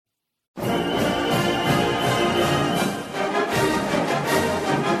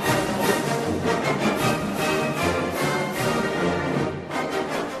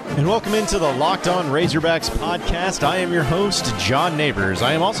And welcome into the Locked On Razorbacks podcast. I am your host, John Neighbors.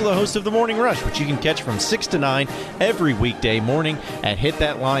 I am also the host of The Morning Rush, which you can catch from 6 to 9 every weekday morning at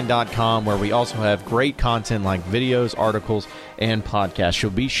hitthatline.com, where we also have great content like videos, articles, and podcasts. You'll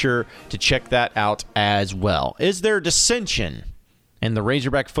be sure to check that out as well. Is there dissension in the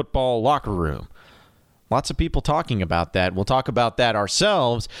Razorback football locker room? Lots of people talking about that. We'll talk about that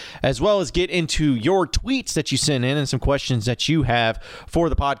ourselves, as well as get into your tweets that you send in and some questions that you have for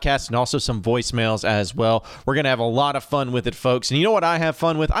the podcast, and also some voicemails as well. We're going to have a lot of fun with it, folks. And you know what I have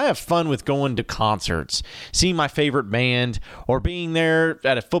fun with? I have fun with going to concerts, seeing my favorite band, or being there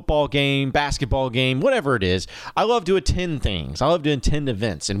at a football game, basketball game, whatever it is. I love to attend things. I love to attend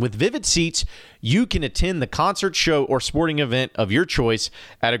events. And with Vivid Seats, you can attend the concert, show, or sporting event of your choice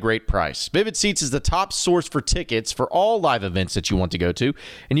at a great price. Vivid Seats is the top source for tickets for all live events that you want to go to,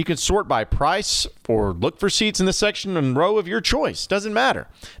 and you can sort by price or look for seats in the section and row of your choice. Doesn't matter.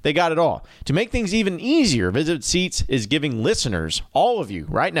 They got it all. To make things even easier, Vivid Seats is giving listeners, all of you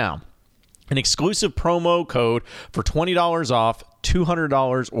right now, an exclusive promo code for $20 off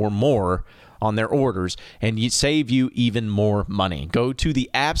 $200 or more on their orders, and save you even more money. Go to the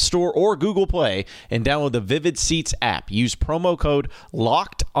App Store or Google Play and download the Vivid Seats app. Use promo code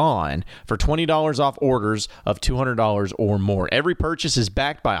LOCKEDON for $20 off orders of $200 or more. Every purchase is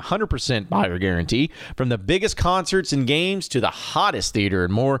backed by a 100% buyer guarantee. From the biggest concerts and games to the hottest theater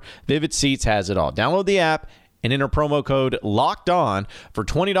and more, Vivid Seats has it all. Download the app and enter promo code LOCKEDON for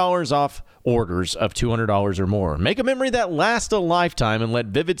 $20 off orders of $200 or more. Make a memory that lasts a lifetime and let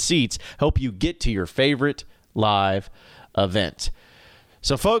Vivid Seats help you get to your favorite live event.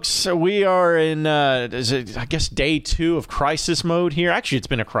 So, folks, we are in, I guess, day 2 of crisis mode here. Actually, it's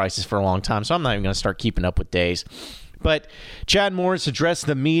been a crisis for a long time, so I'm not even going to start keeping up with days. But Chad Morris addressed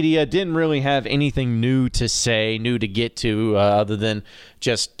the media, didn't really have anything new to say, new to get to, other than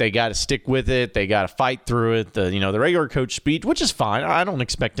just they got to stick with it, they got to fight through it, the regular coach speech, which is fine. I don't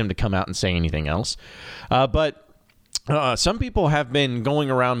expect him to come out and say anything else. But some people have been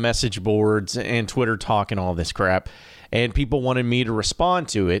going around message boards and Twitter talking all this crap, and people wanted me to respond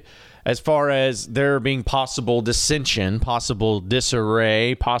to it as far as there being possible dissension, possible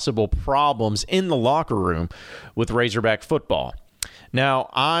disarray, possible problems in the locker room with Razorback football. Now,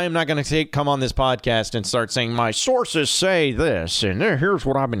 I'm not going to come on this podcast and start saying my sources say this, and here's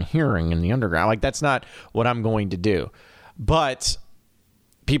what I've been hearing in the underground. Like, that's not what I'm going to do. But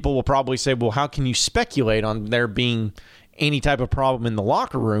people will probably say, well, how can you speculate on there being any type of problem in the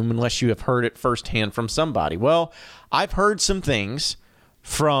locker room unless you have heard it firsthand from somebody? Well, I've heard some things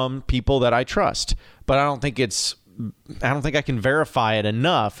from people that I trust, but I don't think I can verify it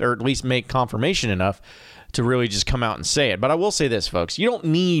enough, or at least make confirmation enough to really just come out and say it. But I will say this, folks, you don't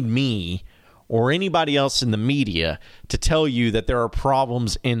need me or anybody else in the media to tell you that there are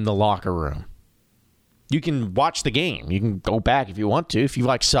problems in the locker room. You can watch the game. You can go back if you want to. If you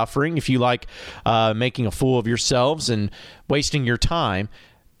like suffering, if you like making a fool of yourselves and wasting your time,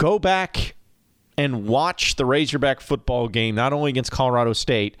 go back and watch the Razorback football game, not only against Colorado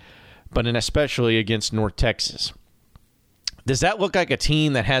State, but especially against North Texas. Does that look like a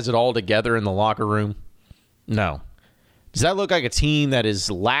team that has it all together in the locker room? No. Does that look like a team that is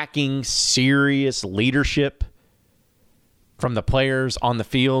lacking serious leadership from the players on the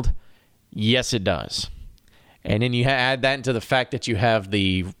field? Yes, it does. And then you add that into the fact that you have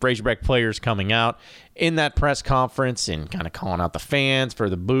the Razorback players coming out in that press conference and kind of calling out the fans for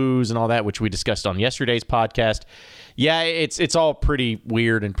the boos and all that, which we discussed on yesterday's podcast. Yeah, it's all pretty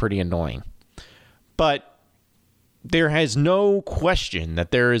weird and pretty annoying. But there has no question that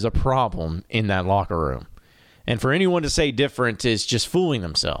there is a problem in that locker room. And for anyone to say different is just fooling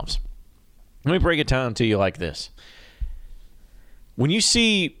themselves. Let me break it down to you like this. When you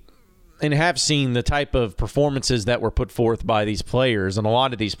see and have seen the type of performances that were put forth by these players, and a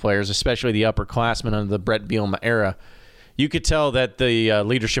lot of these players, especially the upperclassmen under the Bret Bielema era, you could tell that the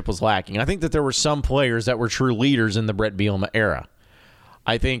leadership was lacking. I think that there were some players that were true leaders in the Bret Bielema era.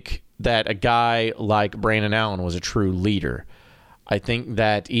 I think that a guy like Brandon Allen was a true leader. I think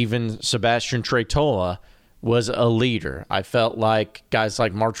that even Sebastian Tretola was a leader. I felt like guys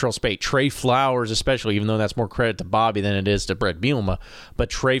like Martrell Spate, Trey Flowers especially, even though that's more credit to Bobby than it is to Bret Bielema,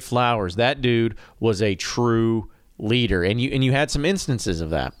 but Trey Flowers, that dude was a true leader. And you had some instances of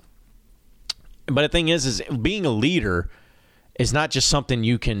that. But the thing is being a leader is not just something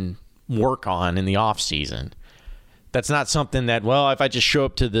you can work on in the off season. That's not something that, well, if I just show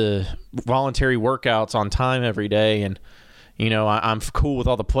up to the voluntary workouts on time every day and I'm cool with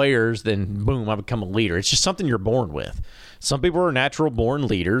all the players, then boom, I become a leader. It's just something you're born with. Some people are natural born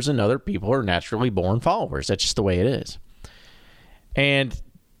leaders and other people are naturally born followers. That's just the way it is. And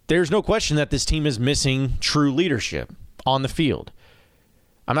there's no question that this team is missing true leadership on the field.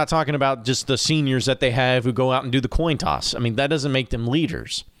 I'm not talking about just the seniors that they have who go out and do the coin toss. I mean, that doesn't make them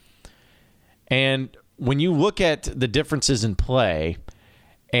leaders. And when you look at the differences in play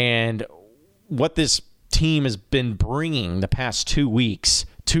and what this team has been bringing the past 2 weeks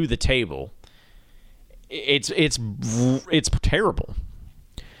to the table, it's terrible.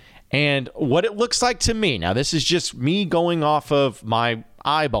 And what it looks like to me, now this is just me going off of my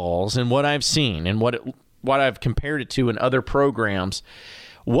eyeballs and what I've seen and what I've compared it to in other programs,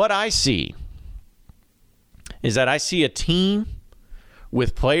 what I see is that I see a team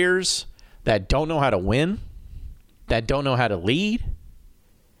with players that don't know how to win, that don't know how to lead,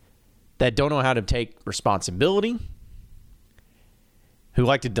 that don't know how to take responsibility, who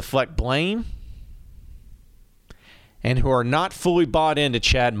like to deflect blame, and who are not fully bought into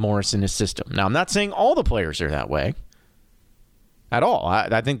Chad Morris and his system. Now, I'm not saying all the players are that way at all.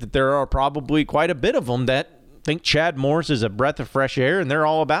 I think that there are probably quite a bit of them that think Chad Morris is a breath of fresh air and they're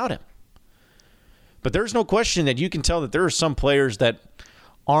all about him. But there's no question that you can tell that there are some players that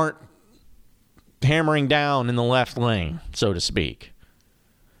aren't hammering down in the left lane, so to speak.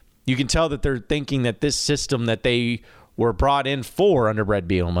 You can tell that they're thinking that this system that they were brought in for under Bret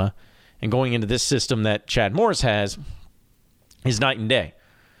Bielema and going into this system that Chad Morris has is night and day.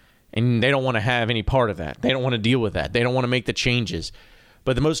 And they don't want to have any part of that. They don't want to deal with that. They don't want to make the changes.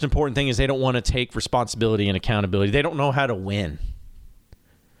 But the most important thing is they don't want to take responsibility and accountability. They don't know how to win.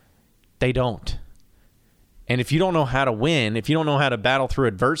 They don't. And if you don't know how to win, if you don't know how to battle through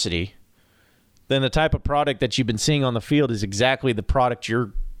adversity, then the type of product that you've been seeing on the field is exactly the product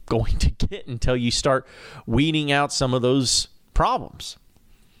you're going to get until you start weeding out some of those problems.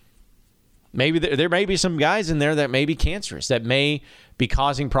 Maybe there may be some guys in there that may be cancerous, that may be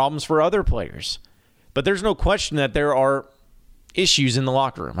causing problems for other players. But there's no question that there are issues in the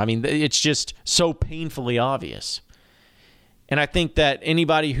locker room. I mean, it's just so painfully obvious. And I think that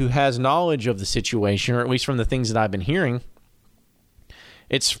anybody who has knowledge of the situation, or at least from the things that I've been hearing,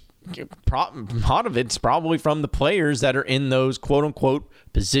 a lot of it's probably from the players that are in those quote-unquote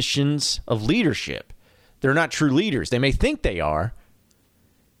positions of leadership. They're not true leaders. They may think they are.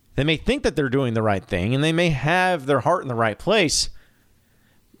 They may think that they're doing the right thing, and they may have their heart in the right place,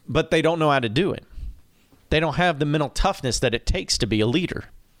 but they don't know how to do it. They don't have the mental toughness that it takes to be a leader.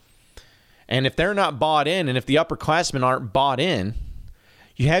 And if they're not bought in, and if the upperclassmen aren't bought in,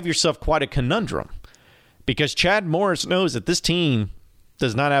 you have yourself quite a conundrum. Because Chad Morris knows that this team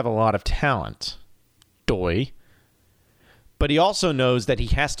does not have a lot of talent, but he also knows that he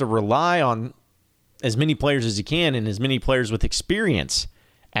has to rely on as many players as he can and as many players with experience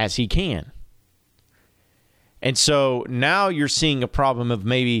as he can. And so now you're seeing a problem of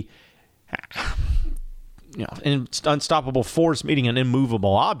maybe an unstoppable force meeting an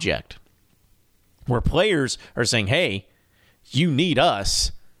immovable object, where players are saying, hey, you need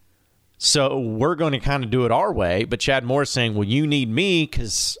us, so we're going to kind of do it our way. But Chad Morris saying, well, you need me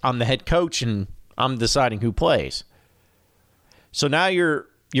because I'm the head coach and I'm deciding who plays. So now you're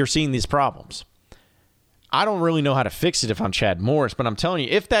seeing these problems. I don't really know how to fix it if I'm Chad Morris, but I'm telling you,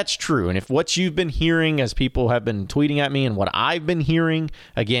 if that's true, and if what you've been hearing as people have been tweeting at me and what I've been hearing,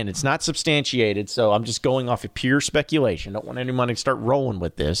 again, it's not substantiated, so I'm just going off of pure speculation. Don't want anyone to start rolling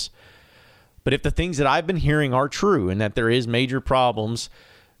with this. But if the things that I've been hearing are true and that there is major problems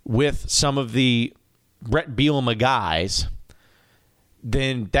with some of the Bret Bielema guys,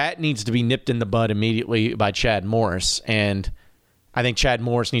 then that needs to be nipped in the bud immediately by Chad Morris. And I think Chad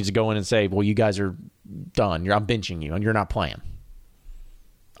Morris needs to go in and say, well, you guys are done. I'm benching you, and you're not playing.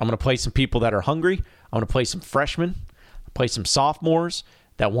 I'm going to play some people that are hungry. I'm going to play some freshmen, play some sophomores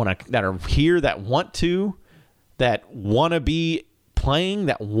that are here, that want to be playing,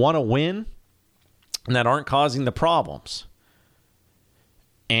 that want to win, and that aren't causing the problems.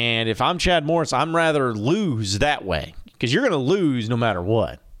 And if I'm Chad Morris, I'm rather lose that way, because you're going to lose no matter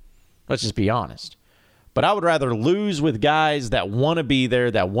what. Let's just be honest. But I would rather lose with guys that want to be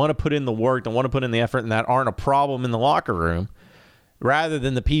there, that want to put in the work, that want to put in the effort, and that aren't a problem in the locker room, rather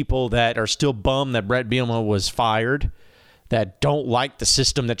than the people that are still bummed that Bret Bielema was fired, that don't like the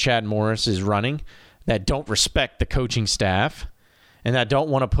system that Chad Morris is running, that don't respect the coaching staff, and that don't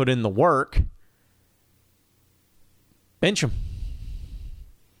want to put in the work. Bench him.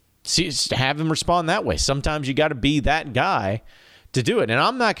 Have him respond that way. Sometimes you got to be that guy to do it. And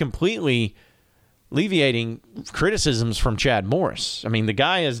I'm not completely alleviating criticisms from Chad Morris. I mean, the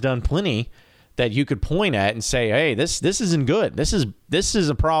guy has done plenty that you could point at and say, hey, this isn't good. This is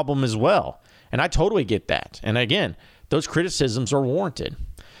a problem as well. And I totally get that. And again, those criticisms are warranted.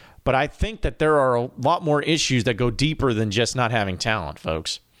 But I think that there are a lot more issues that go deeper than just not having talent,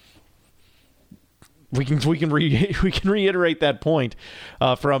 folks. we can reiterate that point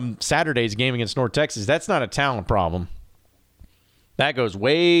from Saturday's game against North Texas. That's not a talent problem. That goes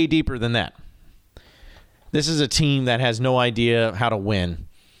way deeper than that. This is a team that has no idea how to win.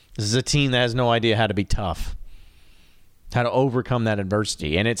 This is a team that has no idea how to be tough, how to overcome that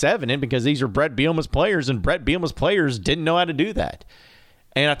adversity. And it's evident because these are Bret Bielema's players, and Bret Bielema's players didn't know how to do that.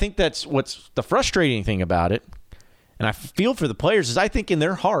 And I think that's what's the frustrating thing about it. And I feel for the players is I think in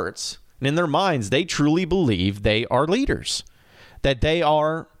their hearts and in their minds, they truly believe they are leaders, that they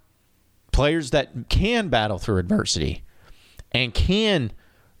are players that can battle through adversity and can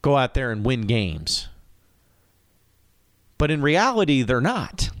go out there and win games. But in reality, they're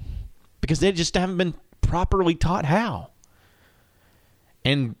not, because they just haven't been properly taught how.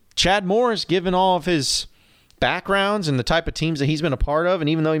 And Chad Morris, given all of his backgrounds and the type of teams that he's been a part of, and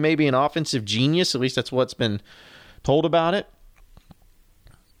even though he may be an offensive genius, at least that's what's been told about it,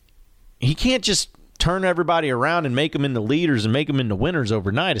 he can't just turn everybody around and make them into leaders and make them into winners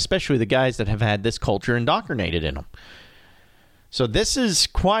overnight, especially the guys that have had this culture indoctrinated in them. So this is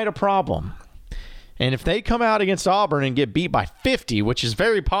quite a problem. And if they come out against Auburn and get beat by 50, which is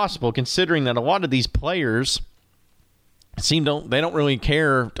very possible considering that a lot of these players they don't really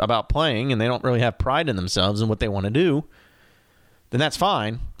care about playing and they don't really have pride in themselves and what they want to do, then that's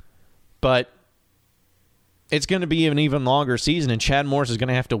fine. But it's going to be an even longer season, and Chad Morris is going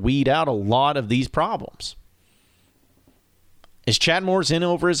to have to weed out a lot of these problems. Is Chad Morris in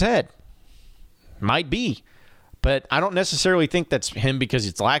over his head? Might be. But I don't necessarily think that's him because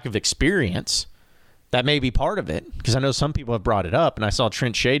it's lack of experience. That may be part of it, because I know some people have brought it up, and I saw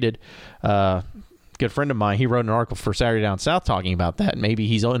Trent Shaded, a good friend of mine, he wrote an article for Saturday Down South talking about that. Maybe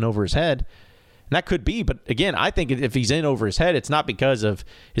he's in over his head. And that could be, but again, I think if he's in over his head, it's not because of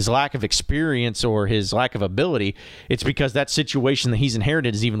his lack of experience or his lack of ability. It's because that situation that he's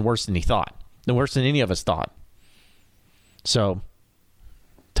inherited is even worse than he thought, and worse than any of us thought. So,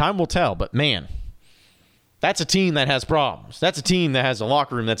 time will tell, but man, that's a team that has problems. That's a team that has a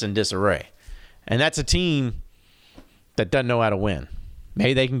locker room that's in disarray. And that's a team that doesn't know how to win.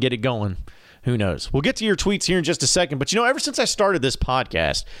 Maybe they can get it going. Who knows? We'll get to your tweets here in just a second. But, ever since I started this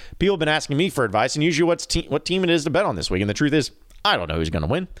podcast, people have been asking me for advice, and usually what team it is to bet on this week. And the truth is, I don't know who's going to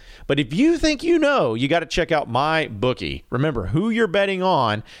win. But if you think you know, you got to check out MyBookie. Remember, who you're betting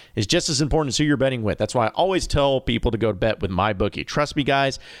on is just as important as who you're betting with. That's why I always tell people to go to bet with MyBookie. Trust me,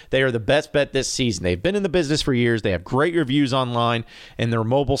 guys, they are the best bet this season. They've been in the business for years. They have great reviews online, and their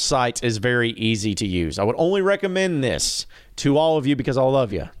mobile site is very easy to use. I would only recommend this to all of you because I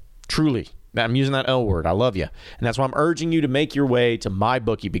love you. Truly. I'm using that L word. I love you. And that's why I'm urging you to make your way to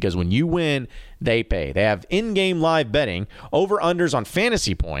MyBookie, because when you win, they pay. They have in-game live betting, over-unders on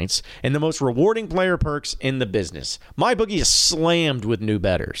fantasy points, and the most rewarding player perks in the business. MyBookie is slammed with new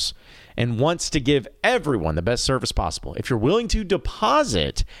bettors and wants to give everyone the best service possible. If you're willing to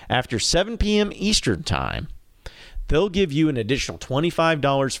deposit after 7 p.m. Eastern Time, they'll give you an additional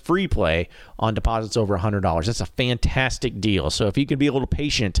 $25 free play on deposits over $100. That's a fantastic deal. So if you can be a little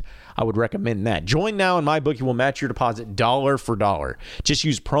patient, I would recommend that. Join now, and MyBookie will match your deposit dollar for dollar. Just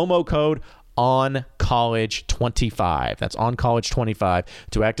use promo code OnCollege25. That's OnCollege25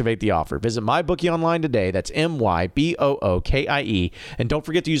 to activate the offer. Visit MyBookie online today. That's MyBookie. And don't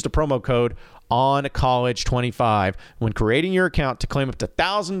forget to use the promo code OnCollege25 when creating your account to claim up to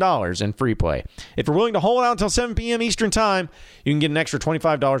 $1,000 in free play. If you're willing to hold out until 7 p.m. Eastern Time, you can get an extra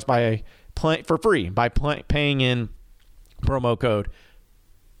 $25 for free by paying in promo code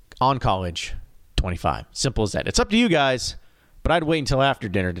OnCollege25. Simple as that. It's up to you guys, but I'd wait until after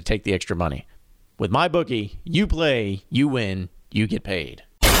dinner to take the extra money. With MyBookie, you play, you win, you get paid.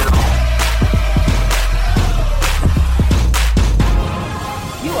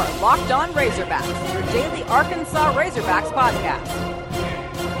 You are Locked On Razorbacks, your daily Arkansas Razorbacks podcast.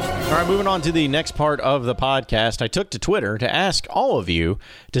 All right, moving on to the next part of the podcast. I took to Twitter to ask all of you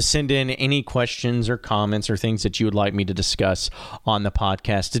to send in any questions or comments or things that you would like me to discuss on the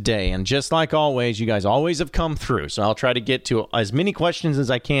podcast today. And just like always, you guys always have come through. So I'll try to get to as many questions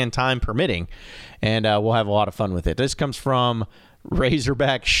as I can, time permitting, and we'll have a lot of fun with it. This comes from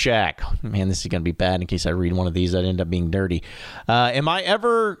Razorback Shack. Man, this is going to be bad in case I read one of these that end up being dirty. Am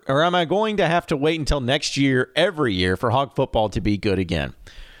I going to have to wait until next year, every year, for Hog football to be good again?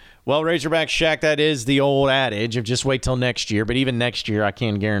 Well, Razorback Shack, that is the old adage of just wait till next year. But even next year, I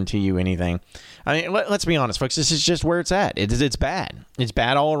can't guarantee you anything. I mean, let's be honest, folks. This is just where it's at. It's bad. It's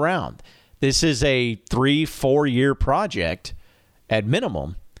bad all around. This is a 3-4 year project at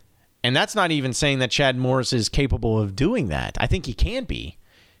minimum. And that's not even saying that Chad Morris is capable of doing that. I think he can be,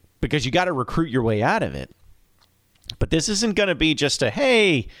 because you got to recruit your way out of it. But this isn't going to be just a,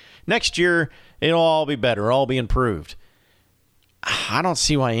 hey, Next year, it'll all be better. It'll all be improved. I don't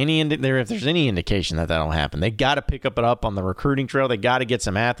see why if there's any indication that that'll happen. They got to pick up on the recruiting trail. They got to get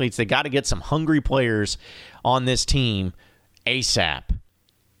some athletes. They got to get some hungry players on this team ASAP.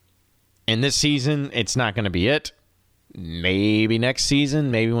 And this season, it's not going to be it. Maybe next season,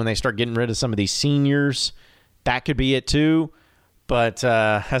 maybe when they start getting rid of some of these seniors, that could be it too. But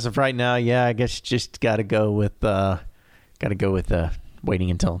as of right now, yeah, I guess just got to go with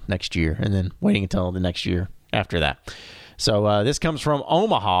waiting until next year, and then waiting until the next year after that. So this comes from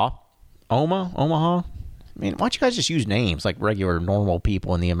Omaha. Omaha? I mean, why don't you guys just use names like regular, normal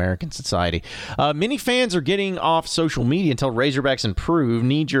people in the American society? Many fans are getting off social media until Razorbacks improve.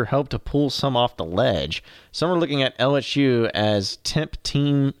 Need your help to pull some off the ledge. Some are looking at LSU as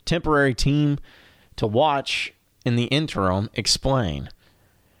temporary team to watch in the interim. Explain.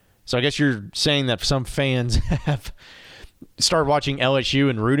 So I guess you're saying that some fans have started watching LSU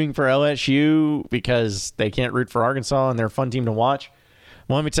and rooting for LSU because they can't root for Arkansas and they're a fun team to watch.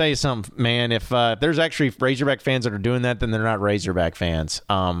 Well, let me tell you something, man. If there's actually Razorback fans that are doing that, then they're not Razorback fans.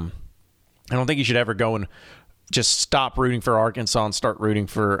 I don't think you should ever go and just stop rooting for Arkansas and start rooting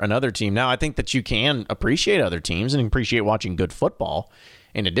for another team. Now, I think that you can appreciate other teams and appreciate watching good football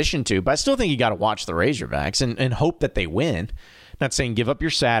in addition to, but I still think you got to watch the Razorbacks and hope that they win. Not saying give up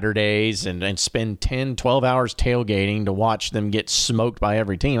your Saturdays and spend 10, 12 hours tailgating to watch them get smoked by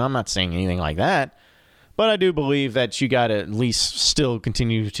every team. I'm not saying anything like that. But I do believe that you got to at least still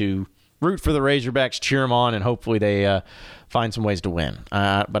continue to root for the Razorbacks, cheer them on, and hopefully they find some ways to win.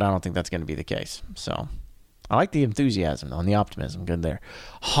 But I don't think that's going to be the case. So I like the enthusiasm, though, and the optimism. Good there.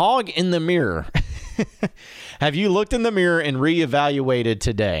 Hog in the mirror. Have you looked in the mirror and reevaluated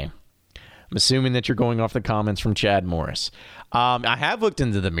today? I'm assuming that you're going off the comments from Chad Morris. I have looked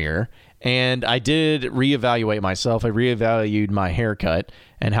into the mirror, and I did reevaluate myself. I reevaluated my haircut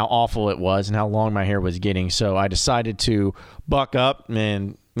and how awful it was and how long my hair was getting. So I decided to buck up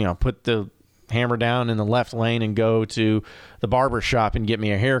and, put the hammer down in the left lane and go to the barber shop and get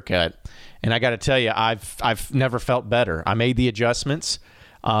me a haircut. And I got to tell you, I've never felt better. I made the adjustments.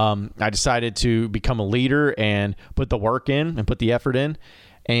 I decided to become a leader and put the work in and put the effort in.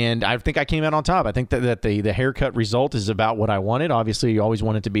 And I think I came out on top. I think that the haircut result is about what I wanted. Obviously, you always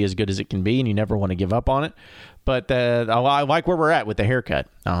want it to be as good as it can be, and you never want to give up on it. But I like where we're at with the haircut.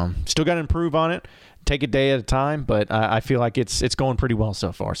 Still got to improve on it. Take a day at a time, but I feel like it's going pretty well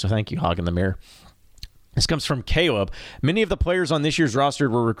so far. So thank you, Hog in the Mirror. This comes from Caleb. Many of the players on this year's roster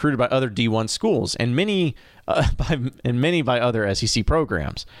were recruited by other D1 schools, and many by other SEC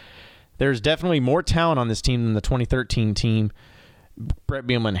programs. There's definitely more talent on this team than the 2013 team Brett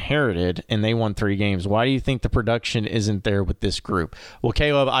Bielema inherited, and they won 3 games. Why do you think the production isn't there with this group? Well,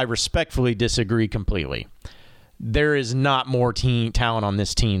 Caleb, I respectfully disagree completely. There is not more talent on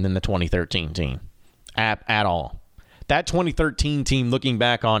this team than the 2013 team at all. That 2013 team, looking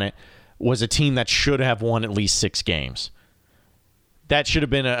back on it, was a team that should have won at least 6 games. That should have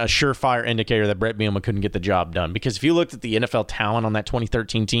been a surefire indicator that Brett Bielema couldn't get the job done. Because if you looked at the NFL talent on that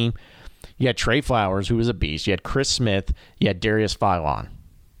 2013 team, you had Trey Flowers, who was a beast. You had Chris Smith. You had Darius Philon.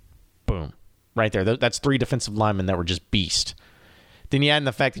 Boom. Right there. That's 3 defensive linemen that were just beast. Then you add in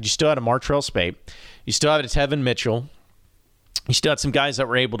the fact that you still had a Martrell Spate. You still had a Tevin Mitchell. You still had some guys that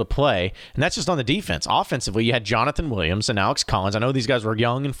were able to play. And that's just on the defense. Offensively, you had Jonathan Williams and Alex Collins. I know these guys were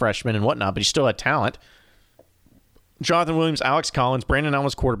young and freshmen and whatnot, but you still had talent. Jonathan Williams, Alex Collins, Brandon Allen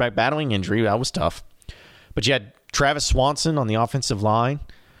was quarterback, battling injury. That was tough. But you had Travis Swanson on the offensive line.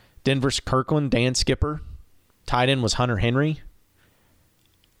 Denver's Kirkland, Dan Skipper. Tight end was Hunter Henry.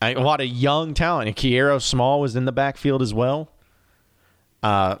 A lot of young talent. And Kiero Small was in the backfield as well.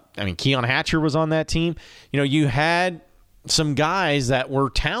 Keon Hatcher was on that team. You had some guys that were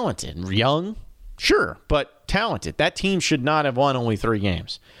talented. Young, sure, but talented. That team should not have won only 3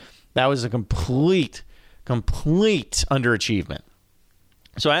 games. That was a complete underachievement.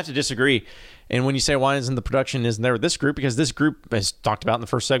 So I have to disagree. And when you say, why isn't the production there with this group? Because this group, as talked about in the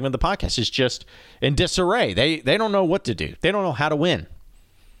first segment of the podcast, is just in disarray. They don't know what to do. They don't know how to win.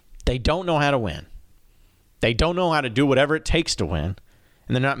 They don't know how to win. They don't know how to do whatever it takes to win.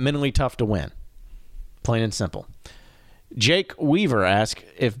 And they're not mentally tough to win. Plain and simple. Jake Weaver asks,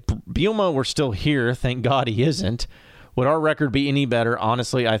 if Bielema were still here, thank God he isn't, would our record be any better?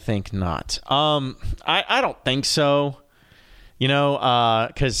 Honestly, I think not. I don't think so.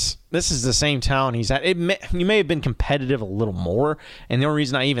 Because this is the same town he's at. You may have been competitive a little more, and the only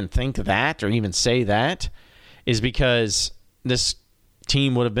reason I even think that or even say that is because this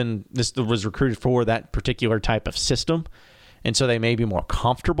team was recruited for that particular type of system, and so they may be more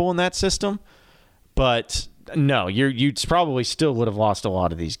comfortable in that system. But no, you probably still would have lost a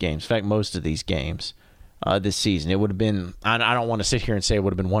lot of these games. In fact, most of these games this season. It would have been, I don't want to sit here and say it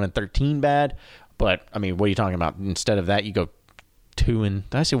would have been 1-13 bad, but, I mean, what are you talking about? Instead of that, you go 2-13?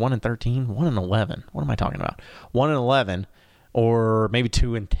 1-11. What am I talking about? 1-11, or maybe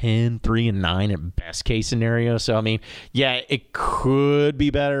 2-10, 3-9 at best case scenario. So, I mean, yeah, it could be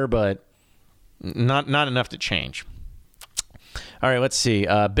better, but not enough to change. All right, let's see.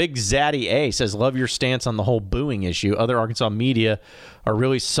 Big Zaddy A says, love your stance on the whole booing issue. Other Arkansas media are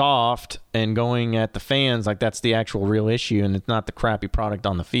really soft and going at the fans like that's the actual real issue and it's not the crappy product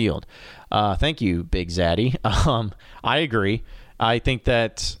on the field. Thank you, Big Zaddy. I agree. I think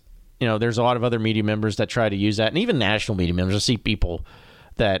that, there's a lot of other media members that try to use that, and even national media members. I see people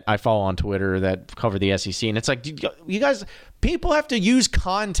that I follow on Twitter that cover the SEC, and it's like, you guys, people have to use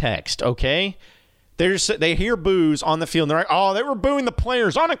context, okay? They hear boos on the field, and they're like, oh, they were booing the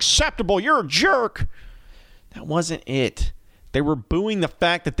players. Unacceptable. You're a jerk. That wasn't it. They were booing the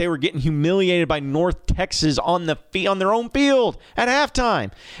fact that they were getting humiliated by North Texas on their own field at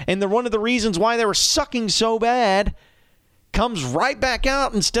halftime. And one of the reasons why they were sucking so bad comes right back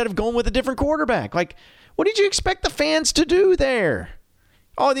out instead of going with a different quarterback. Like, what did you expect the fans to do there?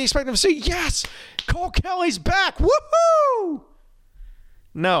 Oh, they expect them to say, yes, Cole Kelly's back. Woohoo!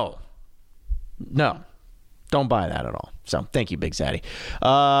 No, don't buy that at all. So thank you, Big Zaddy.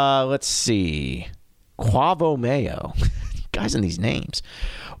 Let's see. Quavo Mayo. Guys in these names.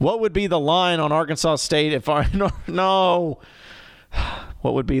 What would be the line on Arkansas State if no.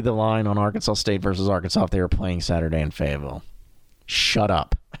 What would be the line on Arkansas State versus Arkansas if they were playing Saturday in Fayetteville? Shut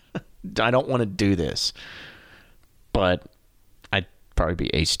up. I don't want to do this. But I'd probably be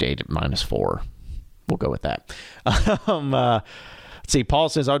A-State at -4. We'll go with that. Let's see. Paul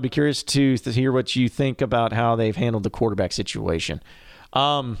says, I would be curious to hear what you think about how they've handled the quarterback situation.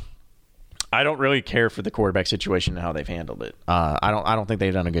 I don't really care for the quarterback situation and how they've handled it. I don't think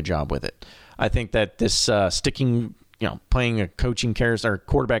they've done a good job with it. I think that this playing a coaching carousel or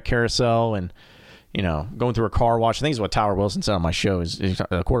quarterback carousel and, going through a car wash. I think is what Tyler Wilson said on my show is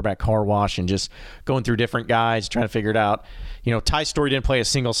a quarterback car wash and just going through different guys, trying to figure it out. Ty Story didn't play a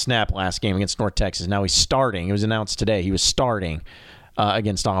single snap last game against North Texas. Now he's starting. It was announced today. He was starting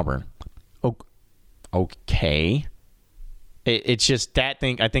against Auburn. Okay. It's just that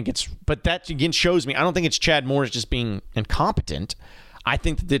thing. I think but that again shows me, I don't think it's Chad Morris just being incompetent. I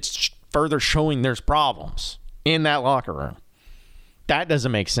think that it's further showing there's problems in that locker room. That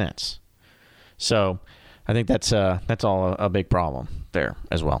doesn't make sense. So I think that's all a big problem there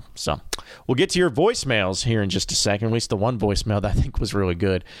as well. So we'll get to your voicemails here in just a second, at least the one voicemail that I think was really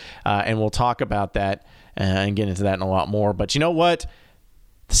good. And we'll talk about that and get into that and a lot more. But you know what?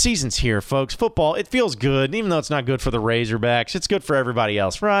 The season's here, folks. Football, it feels good. Even though it's not good for the Razorbacks, it's good for everybody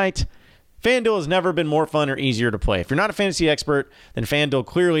else, right? FanDuel has never been more fun or easier to play. If you're not a fantasy expert, then FanDuel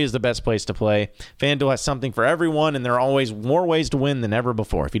clearly is the best place to play. FanDuel has something for everyone, and there are always more ways to win than ever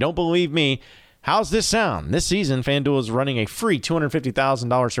before. If you don't believe me, how's this sound? This season, FanDuel is running a free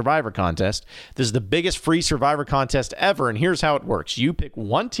 $250,000 Survivor contest. This is the biggest free Survivor contest ever, and here's how it works. You pick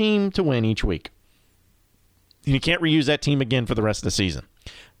one team to win each week. And you can't reuse that team again for the rest of the season.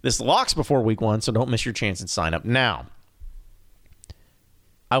 This locks before week 1, so don't miss your chance and sign up now.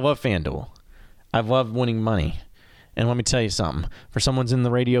 I love FanDuel. I love winning money. And let me tell you something. For someone's in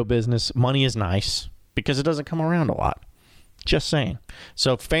the radio business, money is nice because it doesn't come around a lot. Just saying.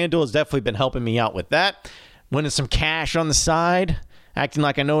 So FanDuel has definitely been helping me out with that. Winning some cash on the side. Acting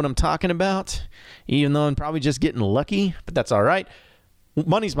like I know what I'm talking about. Even though I'm probably just getting lucky. But that's all right.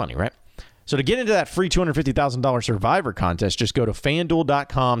 Money's money, right? So to get into that free $250,000 Survivor contest, just go to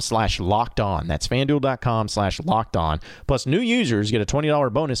FanDuel.com/LockedOn. That's FanDuel.com/LockedOn. Plus, new users get a $20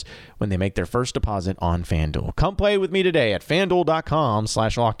 bonus when they make their first deposit on FanDuel. Come play with me today at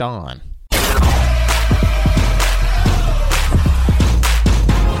FanDuel.com/LockedOn.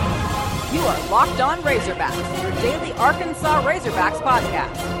 You are Locked On Razorbacks, your daily Arkansas Razorbacks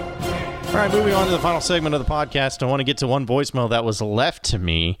podcast. All right, moving on to the final segment of the podcast. I want to get to one voicemail that was left to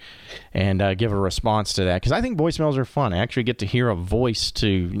me and give a response to that because I think voicemails are fun. I actually get to hear a voice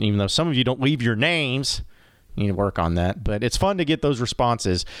too, even though some of you don't leave your names. You need to work on that, but it's fun to get those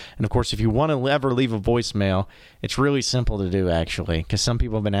responses. And, of course, if you want to ever leave a voicemail, it's really simple to do, actually, because some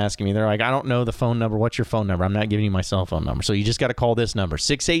people have been asking me. They're like, I don't know the phone number. What's your phone number? I'm not giving you my cell phone number. So you just got to call this number,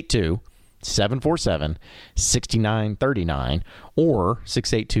 682-747-6939 or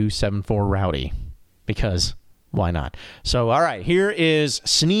 682-74-ROWDY, because why not? So, all right, here is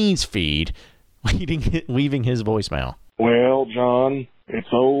Sneed's Feed leaving his voicemail. Well, John, it's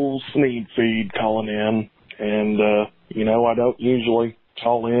old Sneed Feed calling in, and, I don't usually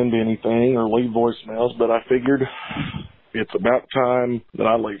call in to anything or leave voicemails, but I figured it's about time that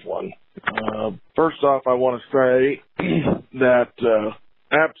I leave one. First off, I want to say that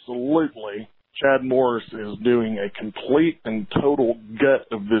absolutely Chad Morris is doing a complete and total gut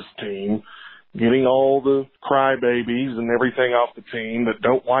of this team, getting all the crybabies and everything off the team that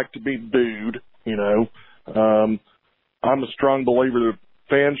don't like to be booed, you know. I'm a strong believer that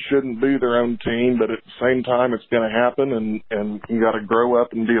fans shouldn't boo their own team, but at the same time it's going to happen, and you got to grow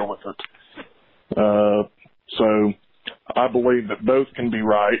up and deal with it. So I believe that both can be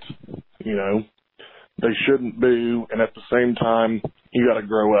right, you know. They shouldn't boo, and at the same time, you got to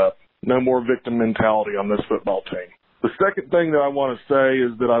grow up. No more victim mentality on this football team. The second thing that I want to say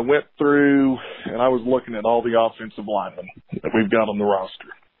is that I went through and I was looking at all the offensive linemen that we've got on the roster.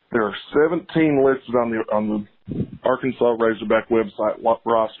 There are 17 listed on the Arkansas Razorback website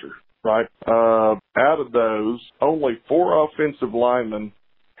roster, right? Out of those, only 4 offensive linemen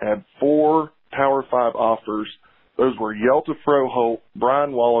had 4 Power 5 offers. Those were Yelta Froholt,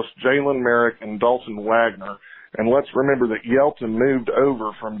 Brian Wallace, Jalen Merrick, and Dalton Wagner. And let's remember that Yelta moved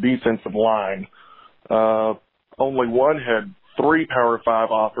over from defensive line. Only one had 3 Power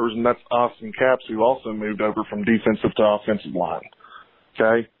 5 offers, and that's Austin Capps, who also moved over from defensive to offensive line.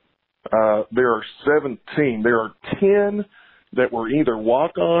 Okay? There are 17. There are 10 that were either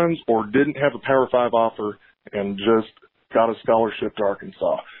walk-ons or didn't have a Power 5 offer and just got a scholarship to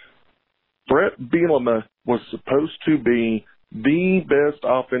Arkansas. Brett Bielema was supposed to be the best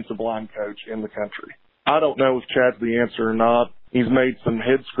offensive line coach in the country. I don't know if Chad's the answer or not. He's made some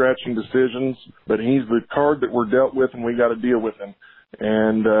head-scratching decisions, but he's the card that we're dealt with, and we got to deal with him.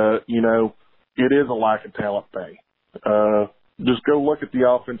 And, you know, it is a lack of talent thing. Just go look at the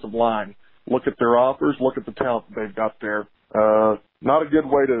offensive line. Look at their offers. Look at the talent that they've got there. Not a good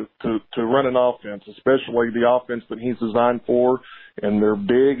way to run an offense, especially the offense that he's designed for. And they're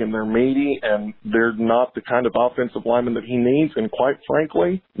big and they're meaty, and they're not the kind of offensive lineman that he needs. And quite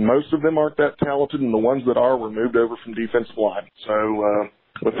frankly, most of them aren't that talented, and the ones that are were moved over from defensive line. So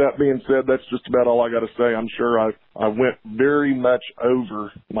with that being said, that's just about all I got to say. I'm sure I went very much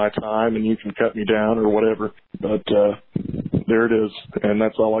over my time, and you can cut me down or whatever. But there it is, and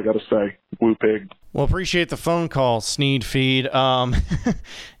that's all I got to say. Woo pig. Well, appreciate the phone call, Sneed Feed.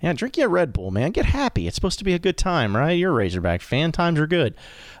 Yeah, drink your Red Bull, man. Get happy. It's supposed to be a good time, right? You're a Razorback fan. Times are good.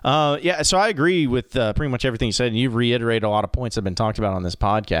 Yeah, so I agree with pretty much everything you said, and you've reiterated a lot of points that have been talked about on this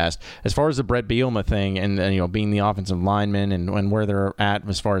podcast. As far as the Brett Bielema thing and you know, being the offensive lineman and where they're at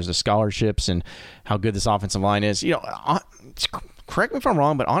as far as the scholarships and how good this offensive line is, you know, correct me if I'm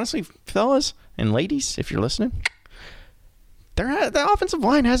wrong, but honestly, fellas and ladies, if you're listening, the offensive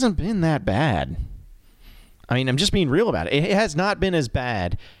line hasn't been that bad. I mean, I'm just being real about it. It has not been as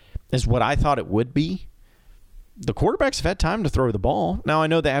bad as what I thought it would be. The quarterbacks have had time to throw the ball. Now, I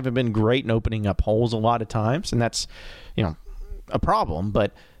know they haven't been great in opening up holes a lot of times, and that's, you know, a problem.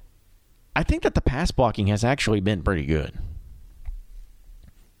 But I think that the pass blocking has actually been pretty good.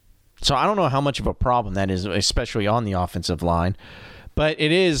 So I don't know how much of a problem that is, especially on the offensive line. But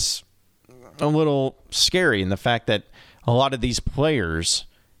it is a little scary in the fact that a lot of these players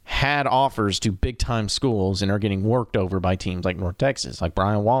had offers to big-time schools and are getting worked over by teams like North Texas, like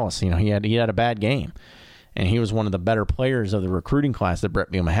Brian Wallace. You know, he had a bad game, and he was one of the better players of the recruiting class that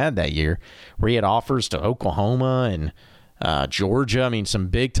Brett Bielema had that year, where he had offers to Oklahoma and Georgia. I mean, some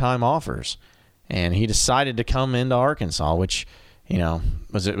big-time offers, and he decided to come into Arkansas, which, you know,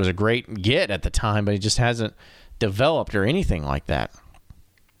 was a great get at the time, but he just hasn't developed or anything like that.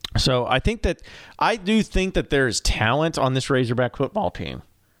 So I do think that there's talent on this Razorback football team.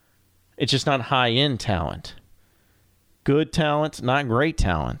 It's just not high-end talent. Good talent, not great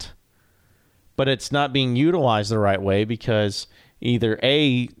talent. But it's not being utilized the right way because either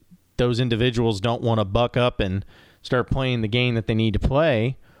A, those individuals don't want to buck up and start playing the game that they need to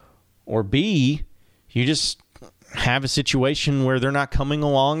play, or B, you just have a situation where they're not coming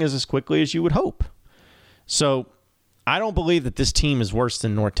along as quickly as you would hope. So I don't believe that this team is worse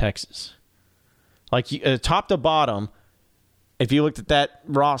than North Texas. Like, top to bottom, if you looked at that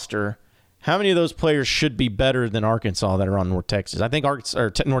roster, how many of those players should be better than Arkansas that are on North Texas? I think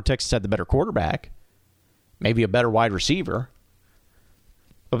North Texas had the better quarterback, maybe a better wide receiver.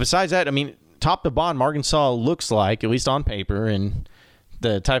 But besides that, I mean, top to bottom, Arkansas looks like, at least on paper, and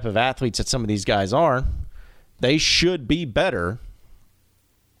the type of athletes that some of these guys are, they should be better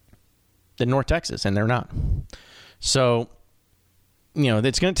than North Texas, and they're not. So, you know,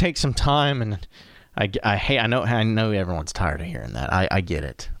 it's going to take some time, and I know everyone's tired of hearing that. I get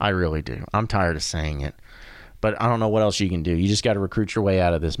it. I really do. I'm tired of saying it. But I don't know what else you can do. You just got to recruit your way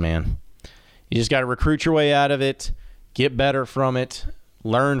out of this, man. You just got to recruit your way out of it, get better from it,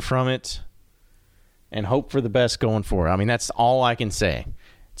 learn from it, and hope for the best going forward. I mean, that's all I can say.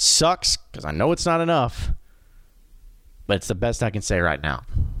 It sucks because I know it's not enough, but it's the best I can say right now.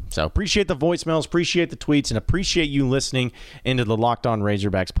 So appreciate the voicemails, appreciate the tweets, and appreciate you listening into the Locked On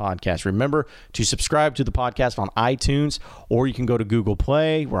Razorbacks podcast. Remember to subscribe to the podcast on iTunes, or you can go to Google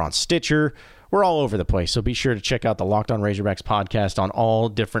Play. We're on Stitcher. We're all over the place, so be sure to check out the Locked On Razorbacks podcast on all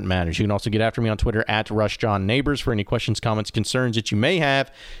different matters. You can also get after me on Twitter at RushJohnNeighbors for any questions, comments, concerns that you may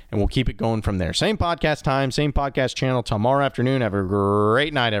have, and we'll keep it going from there. Same podcast time, same podcast channel tomorrow afternoon. Have a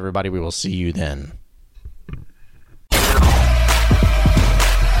great night, everybody. We will see you then.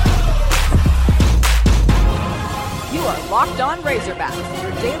 You are Locked On Razorbacks,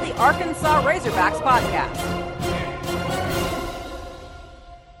 your daily Arkansas Razorbacks podcast.